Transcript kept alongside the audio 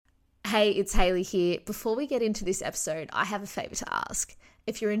Hey, it's Hayley here. Before we get into this episode, I have a favour to ask.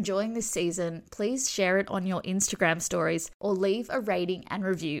 If you're enjoying this season, please share it on your Instagram stories or leave a rating and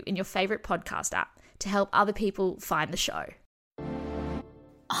review in your favourite podcast app to help other people find the show.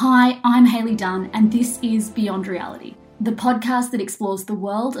 Hi, I'm Hayley Dunn, and this is Beyond Reality, the podcast that explores the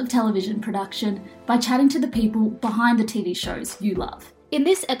world of television production by chatting to the people behind the TV shows you love. In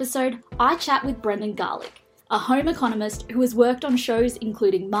this episode, I chat with Brendan Garlick, a home economist who has worked on shows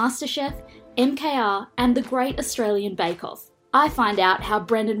including MasterChef, MKR, and The Great Australian Bake Off. I find out how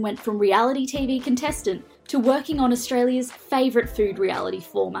Brendan went from reality TV contestant to working on Australia's favourite food reality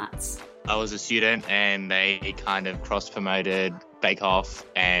formats. I was a student and they kind of cross-promoted Bake Off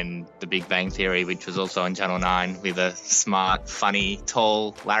and The Big Bang Theory, which was also on Channel 9 with a smart, funny,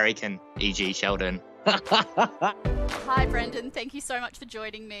 tall larrikin, E.G. Sheldon. Hi Brendan, thank you so much for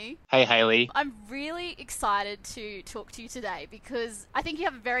joining me. Hey Hayley. I'm really excited to talk to you today because I think you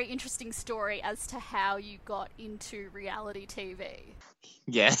have a very interesting story as to how you got into reality TV.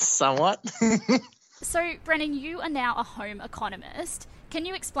 Yes, somewhat. So Brendan, you are now a home economist. Can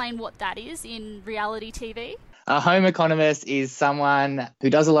you explain what that is in reality TV? A home economist is someone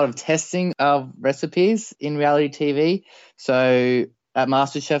who does a lot of testing of recipes in reality TV. So at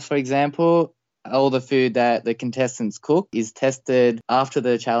MasterChef, for example, all the food that the contestants cook is tested after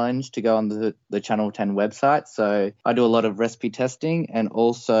the challenge to go on the Channel 10 website. So I do a lot of recipe testing, and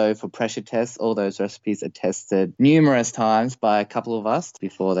also for pressure tests, all those recipes are tested numerous times by a couple of us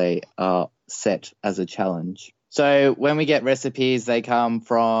before they are set as a challenge. So when we get recipes, they come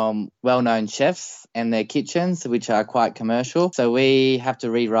from well-known chefs and their kitchens, which are quite commercial. So we have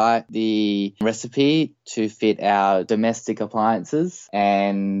to rewrite the recipe to fit our domestic appliances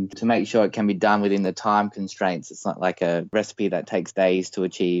and to make sure it can be done within the time constraints. It's not like a recipe that takes days to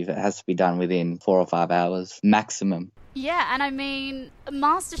achieve. It has to be done within 4 or 5 hours maximum. Yeah, and I mean,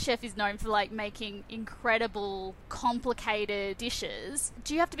 MasterChef is known for making incredible, complicated dishes.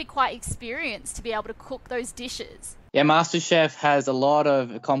 Do you have to be quite experienced to be able to cook those dishes? Yeah, MasterChef has a lot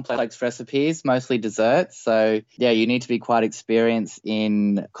of complex recipes, mostly desserts. So, yeah, you need to be quite experienced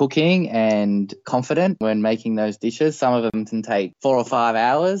in cooking and confident when making those dishes. Some of them can take 4 or 5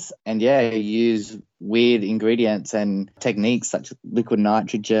 hours. And, yeah, you use weird ingredients and techniques such as liquid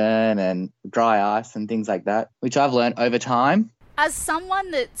nitrogen and dry ice and things like that, which I've learned over time. As someone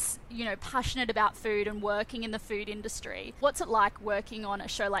that's, passionate about food and working in the food industry, what's it like working on a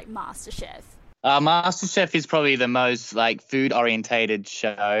show like MasterChef? MasterChef is probably the most food-orientated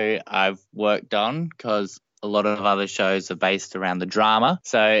show I've worked on because a lot of other shows are based around the drama.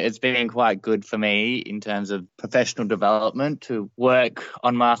 So it's been quite good for me in terms of professional development to work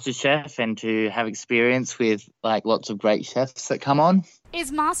on MasterChef and to have experience with lots of great chefs that come on. Is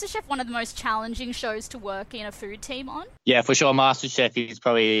MasterChef one of the most challenging shows to work in a food team on? Yeah, for sure. MasterChef is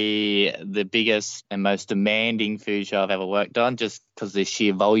probably the biggest and most demanding food show I've ever worked on, just because of the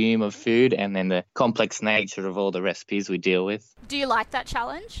sheer volume of food and then the complex nature of all the recipes we deal with. Do you like that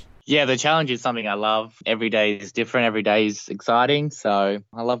challenge? Yeah, the challenge is something I love. Every day is different. Every day is exciting. So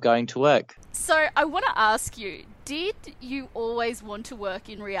I love going to work. So I want to ask you, did you always want to work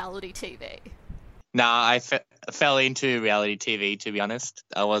in reality TV? No, I fell into reality TV, to be honest.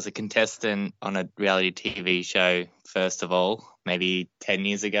 I was a contestant on a reality TV show, first of all, maybe 10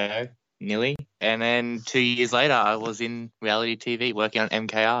 years ago, nearly. And then 2 years later, I was in reality TV working on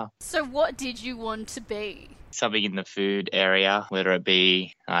MKR. So what did you want to be? Something in the food area, whether it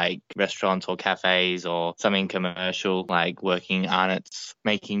be restaurants or cafes or something commercial, like working Arnott's,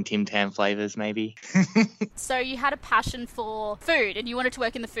 making Tim Tam flavours maybe. So you had a passion for food and you wanted to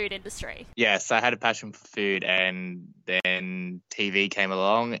work in the food industry? Yes, I had a passion for food, and then TV came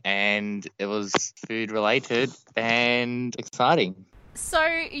along and it was food related and exciting. So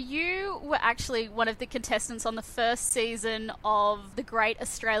you were actually one of the contestants on the first season of The Great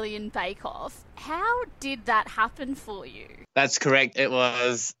Australian Bake Off. How did that happen for you? That's correct. It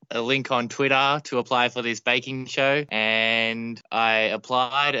was a link on Twitter to apply for this baking show, and I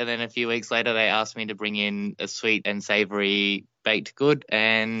applied, and then a few weeks later they asked me to bring in a sweet and savoury baked good,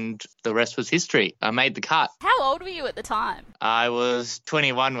 and the rest was history. I made the cut. How old were you at the time? I was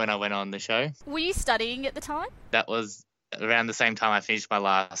 21 when I went on the show. Were you studying at the time? That was around the same time I finished my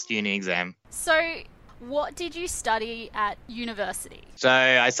last uni exam. So what did you study at university? So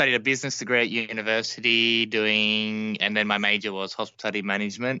I studied a business degree at university and then my major was hospitality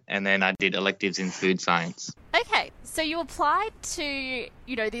management, and then I did electives in food science. Okay, so you applied to,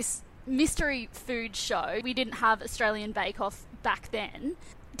 this mystery food show. We didn't have Australian Bake Off back then.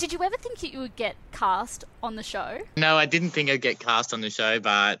 did you ever think that you would get cast on the show? No, I didn't think I'd get cast on the show,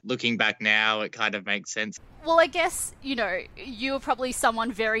 but looking back now, it kind of makes sense. Well, I guess, you know, you were probably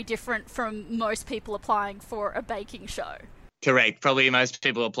someone very different from most people applying for a baking show. Correct. Probably most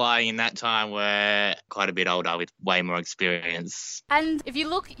people applying in that time were quite a bit older with way more experience. And if you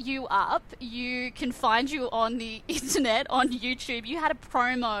look you up, you can find you on the internet, on YouTube. You had a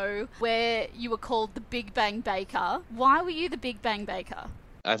promo where you were called the Big Bang Baker. Why were you the Big Bang Baker?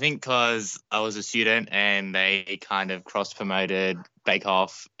 I think because I was a student and they kind of cross-promoted Bake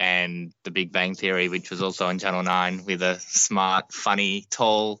Off and The Big Bang Theory, which was also on Channel 9 with a smart, funny,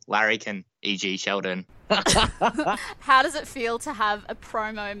 tall larrikin, E.G. Sheldon. How does it feel to have a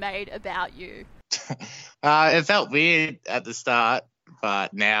promo made about you? It felt weird at the start,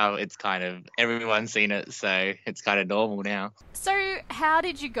 but now it's kind of, everyone's seen it, so it's kind of normal now. So how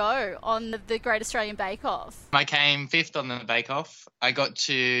did you go on the Great Australian Bake Off? I came 5th on the Bake Off. I got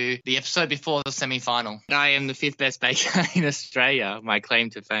to the episode before the semi-final. I am the 5th best baker in Australia, my claim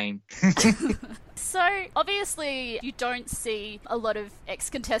to fame. So, obviously, you don't see a lot of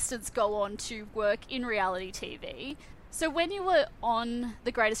ex-contestants go on to work in reality TV. So when you were on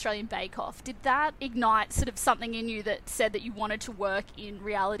the Great Australian Bake Off, did that ignite sort of something in you that said that you wanted to work in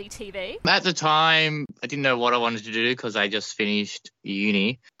reality TV? At the time, I didn't know what I wanted to do because I just finished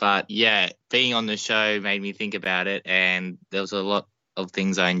uni. But yeah, being on the show made me think about it, and there was a lot of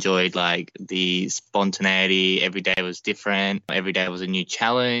things I enjoyed, like the spontaneity. Every day was different. Every day was a new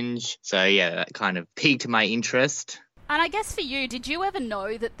challenge. So yeah, that kind of piqued my interest. And I guess for you, did you ever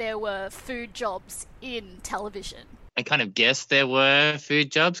know that there were food jobs in television? I kind of guessed there were food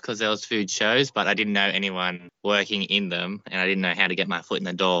jobs because there was food shows, but I didn't know anyone working in them, and I didn't know how to get my foot in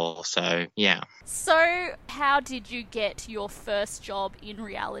the door. So yeah. So how did you get your first job in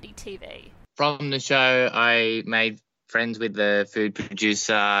reality TV? From the show, I made friends with the food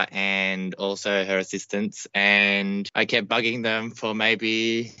producer and also her assistants, and I kept bugging them for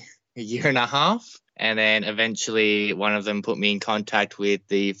maybe a year and a half. And then eventually one of them put me in contact with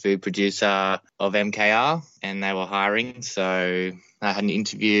the food producer of MKR, and they were hiring. So I had an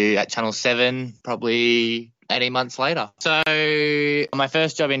interview at Channel 7 probably 18 months later. So my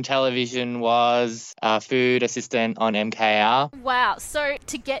first job in television was a food assistant on MKR. Wow. So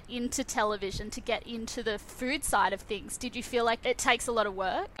to get into television, to get into the food side of things, did you feel like it takes a lot of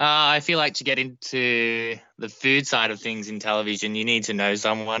work? I feel like to get into the food side of things in television, you need to know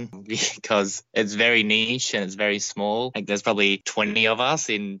someone because it's very niche and it's very small. Like there's probably 20 of us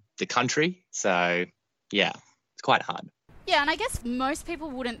in the country. So yeah, it's quite hard. Yeah, and I guess most people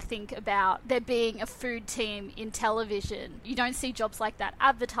wouldn't think about there being a food team in television. You don't see jobs like that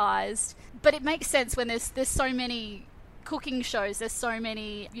advertised, but it makes sense when there's so many cooking shows, there's so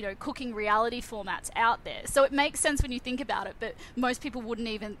many, you know, cooking reality formats out there. So it makes sense when you think about it, but most people wouldn't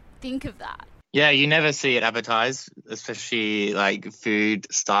even think of that. Yeah, you never see it advertised, especially like food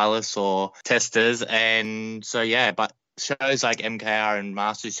stylists or testers. And so, yeah, but shows like MKR and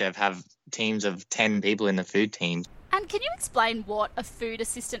MasterChef have teams of 10 people in the food team. And can you explain what a food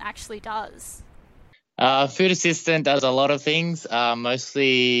assistant actually does? Food assistant does a lot of things.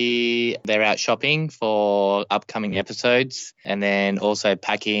 Mostly they're out shopping for upcoming episodes and then also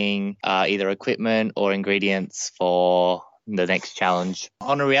packing either equipment or ingredients for the next challenge.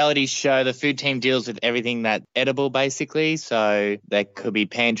 On a reality show, the food team deals with everything that's edible, basically. So there could be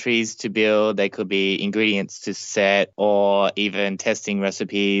pantries to build, there could be ingredients to set, or even testing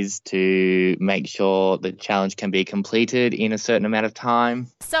recipes to make sure the challenge can be completed in a certain amount of time.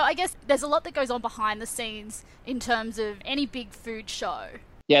 So I guess there's a lot that goes on behind the scenes in terms of any big food show.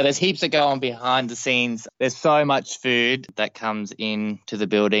 Yeah, there's heaps that go on behind the scenes. There's so much food that comes into the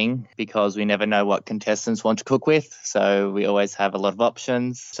building because we never know what contestants want to cook with. So we always have a lot of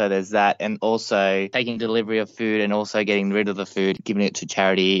options. So there's that. And also taking delivery of food and also getting rid of the food, giving it to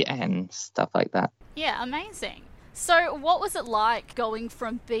charity and stuff like that. Yeah, amazing. So what was it like going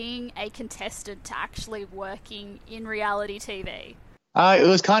from being a contestant to actually working in reality TV? It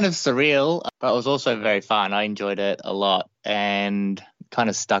was kind of surreal, but it was also very fun. I enjoyed it a lot and kind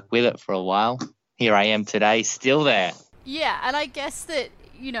of stuck with it for a while. Here I am today, still there. Yeah, and I guess that,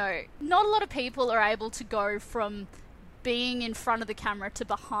 you know, not a lot of people are able to go from being in front of the camera to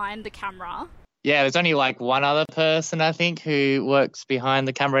behind the camera. Yeah, there's only like one other person, I think, who works behind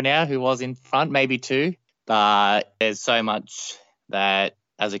the camera now who was in front, maybe two. But there's so much that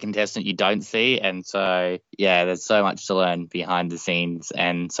as a contestant you don't see, and so yeah, there's so much to learn behind the scenes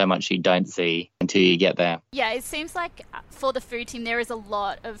and so much you don't see until you get there. Yeah, it seems like for the food team there is a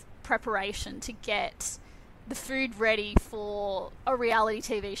lot of preparation to get the food ready for a reality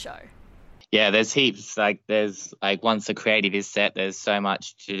TV show. Yeah, there's heaps. There's once the creative is set, there's so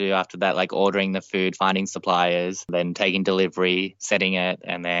much to do after that, like ordering the food, finding suppliers, then taking delivery, setting it,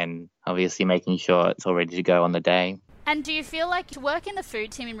 and then obviously making sure it's all ready to go on the day. And do you feel like to work in the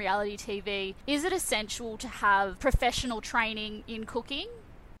food team in reality TV, is it essential to have professional training in cooking?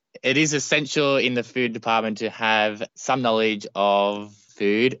 It is essential in the food department to have some knowledge of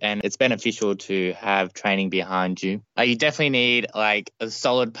food, and it's beneficial to have training behind you. You definitely need a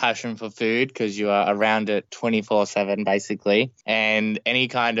solid passion for food because you are around it 24/7 basically, and any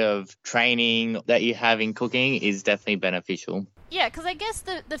kind of training that you have in cooking is definitely beneficial. Yeah, because I guess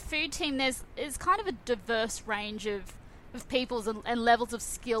the food team, is kind of a diverse range of peoples and levels of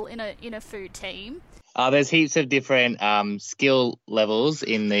skill in a food team. There's heaps of different skill levels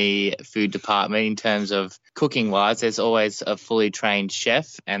in the food department in terms of cooking-wise. There's always a fully trained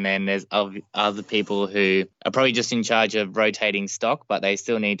chef, and then there's other people who are probably just in charge of rotating stock, but they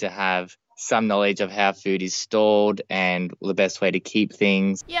still need to have some knowledge of how food is stored and the best way to keep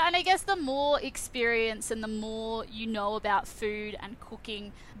things. Yeah, and I guess the more experience and the more you know about food and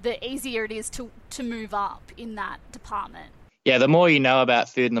cooking, the easier it is to move up in that department. Yeah, the more you know about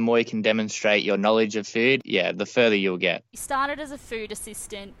food and the more you can demonstrate your knowledge of food, the further you'll get. You started as a food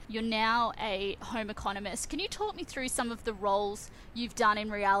assistant. You're now a home economist. Can you talk me through some of the roles you've done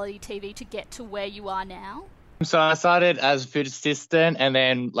in reality TV to get to where you are now? So I started as a food assistant, and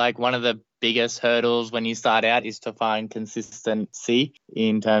then one of the biggest hurdles when you start out is to find consistency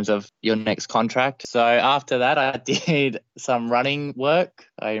in terms of your next contract. So after that, I did some running work.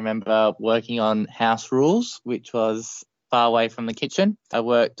 I remember working on House Rules, which was far away from the kitchen. I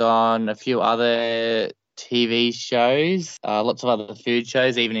worked on a few other TV shows, lots of other food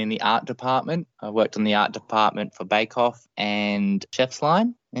shows, even in the art department. I worked on the art department for Bake Off and Chef's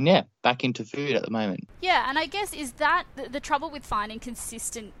Line. And back into food at the moment. Yeah, and I guess is that the trouble with finding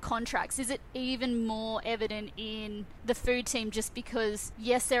consistent contracts? Is it even more evident in the food team just because,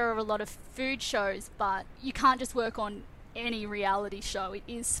 yes, there are a lot of food shows, but you can't just work on any reality show. It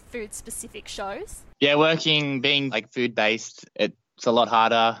is food-specific shows. Yeah, being food-based, it's a lot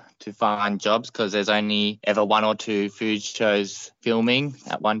harder to find jobs because there's only ever one or two food shows filming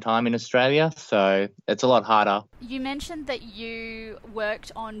at one time in Australia, so it's a lot harder. You mentioned that you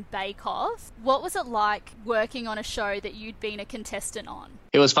worked on Bake Off. What was it like working on a show that you'd been a contestant on?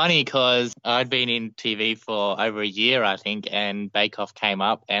 It was funny because I'd been in TV for over a year, I think, and Bake Off came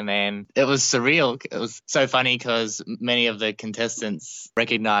up, and then it was surreal. It was so funny because many of the contestants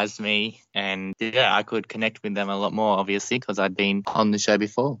recognised me, and I could connect with them a lot more, obviously, because I'd been on the show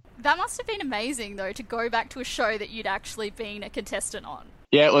before. That must have been amazing, though, to go back to a show that you'd actually been a contestant on.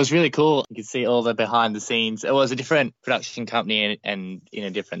 Yeah, it was really cool. You could see all the behind the scenes. It was a different production company and in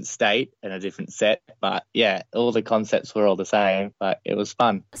a different state and a different set. But all the concepts were all the same, but it was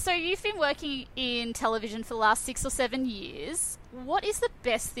fun. So you've been working in television for the last 6 or 7 years. What is the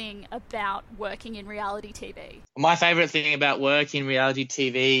best thing about working in reality TV? My favourite thing about working in reality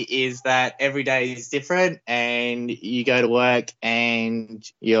TV is that every day is different, and you go to work and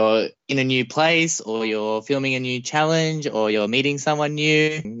you're in a new place, or you're filming a new challenge, or you're meeting someone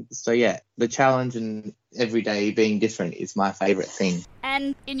new. So the challenge and every day being different is my favourite thing.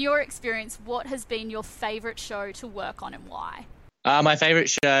 And in your experience, what has been your favourite show to work on and why? My favourite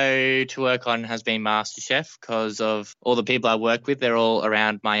show to work on has been MasterChef because of all the people I work with. They're all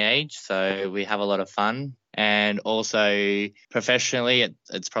around my age, so we have a lot of fun. And also professionally,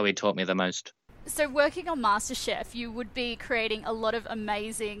 it's probably taught me the most. So working on MasterChef, you would be creating a lot of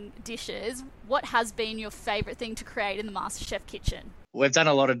amazing dishes. What has been your favourite thing to create in the MasterChef kitchen? We've done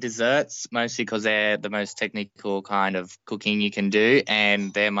a lot of desserts, mostly because they're the most technical kind of cooking you can do,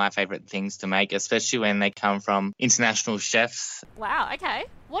 and they're my favourite things to make, especially when they come from international chefs. Wow, okay.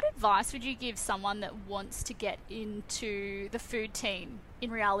 What advice would you give someone that wants to get into the food team in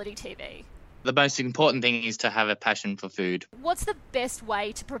reality TV? The most important thing is to have a passion for food. What's the best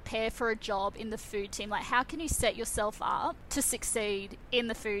way to prepare for a job in the food team? How can you set yourself up to succeed in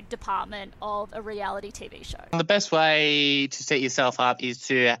the food department of a reality TV show? The best way to set yourself up is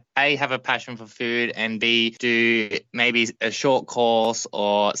to A, have a passion for food, and B, do maybe a short course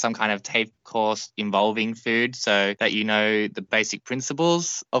or some kind of TAFE course involving food so that you know the basic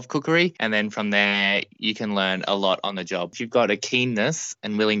principles of cookery, and then from there you can learn a lot on the job. If you've got a keenness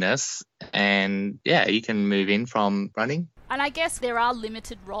and willingness, and you can move in from running. And I guess there are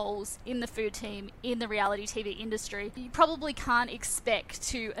limited roles in the food team in the reality TV industry. You probably can't expect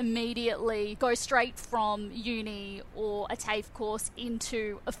to immediately go straight from uni or a TAFE course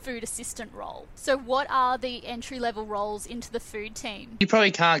into a food assistant role. So what are the entry-level roles into the food team? You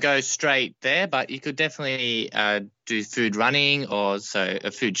probably can't go straight there, but you could definitely do food running or so a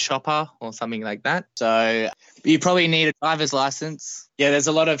food shopper or something like that. So you probably need a driver's license. Yeah, there's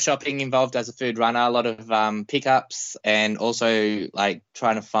a lot of shopping involved as a food runner, a lot of pickups and also like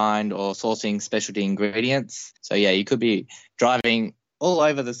trying to find or sourcing specialty ingredients. So yeah, you could be driving all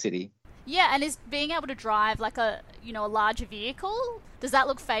over the city. Yeah, and is being able to drive like a larger vehicle, does that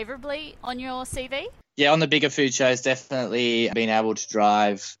look favourably on your CV? Yeah, on the bigger food shows, definitely being able to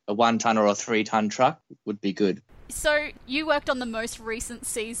drive a 1 ton or a 3 ton truck would be good. So you worked on the most recent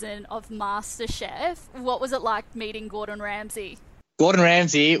season of MasterChef. What was it like meeting Gordon Ramsay? Gordon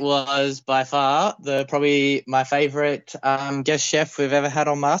Ramsay was by far probably my favourite guest chef we've ever had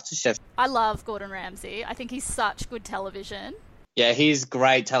on MasterChef. I love Gordon Ramsay. I think he's such good television. Yeah, he's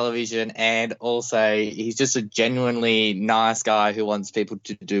great television, and also he's just a genuinely nice guy who wants people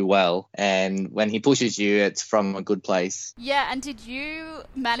to do well. And when he pushes you, it's from a good place. Yeah, and did you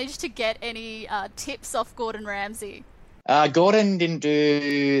manage to get any tips off Gordon Ramsay? Gordon didn't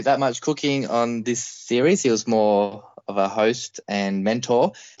do that much cooking on this series. He was more of a host and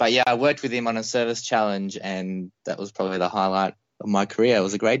mentor. But yeah, I worked with him on a service challenge, and that was probably the highlight of my career. It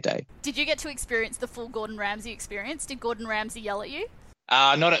was a great day. Did you get to experience the full Gordon Ramsay experience? Did Gordon Ramsay yell at you?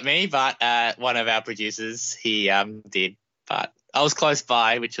 Not at me, but one of our producers, he did. But I was close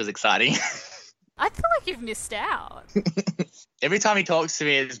by, which was exciting. I feel like you've missed out. Every time he talks to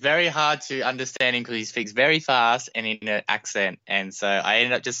me, it's very hard to understand him because he speaks very fast and in an accent. And so I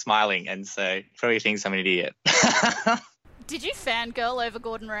ended up just smiling, and so probably thinks I'm an idiot. Did you fangirl over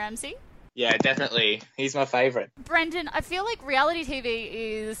Gordon Ramsay? Yeah, definitely. He's my favourite. Brendan, I feel like reality TV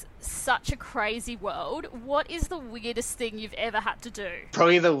is such a crazy world. What is the weirdest thing you've ever had to do?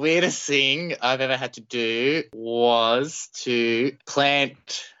 Probably the weirdest thing I've ever had to do was to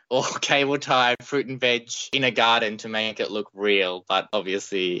plant or cable tie fruit and veg in a garden to make it look real. But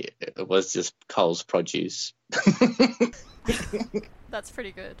obviously it was just Coles produce. That's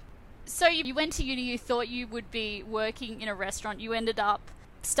pretty good. So you went to uni, you thought you would be working in a restaurant. You ended up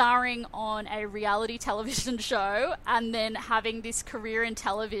starring on a reality television show and then having this career in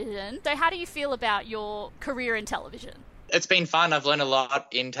television. So how do you feel about your career in television? It's been fun. I've learned a lot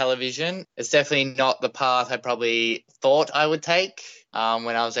in television. It's definitely not the path I probably thought I would take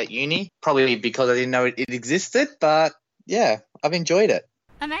when I was at uni, probably because I didn't know it existed. But yeah, I've enjoyed it.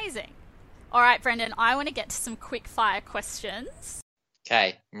 Amazing. All right, Brendan, I want to get to some quick fire questions.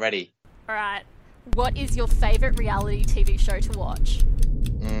 Okay, I'm ready. All right. What is your favourite reality TV show to watch?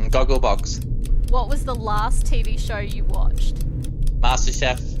 Gogglebox. What was the last TV show you watched?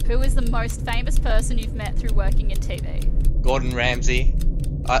 MasterChef. Who is the most famous person you've met through working in TV? Gordon Ramsay.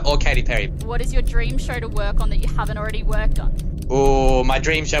 Or Katy Perry. What is your dream show to work on that you haven't already worked on? Oh, my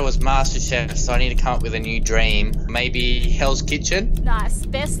dream show was MasterChef, so I need to come up with a new dream. Maybe Hell's Kitchen. Nice.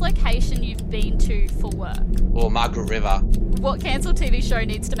 Best location you've been to for work? Or Margaret River. What cancelled TV show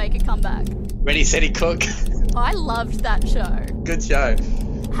needs to make a comeback? Ready, Steady, Cook. I loved that show. Good show.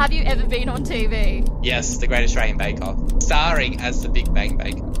 Have you ever been on TV? Yes, The Great Australian Bake Off. Starring as the Big Bang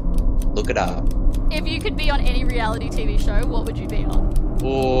Baker. Look it up. If you could be on any reality TV show, what would you be on?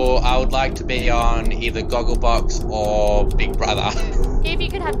 Or I would like to be on either Gogglebox or Big Brother. If you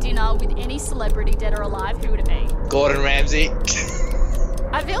could have dinner with any celebrity, dead or alive, who would it be? Gordon Ramsay.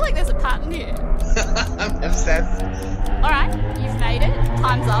 I feel like there's a pattern here. I'm obsessed. All right, you've made it.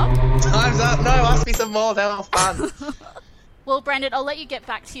 Time's up. Time's up. No, ask me some more. That was fun. Well, Brendan, I'll let you get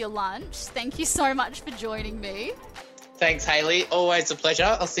back to your lunch. Thank you so much for joining me. Thanks, Hayley. Always a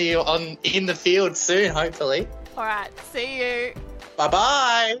pleasure. I'll see you in the field soon, hopefully. All right, see you.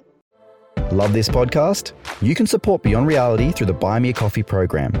 Bye-bye. Love this podcast? You can support Beyond Reality through the Buy Me a Coffee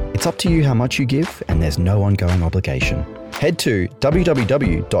program. It's up to you how much you give, and there's no ongoing obligation. Head to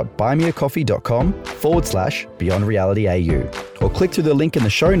www.buymeacoffee.com/BeyondRealityAU or click through the link in the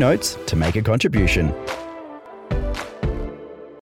show notes to make a contribution.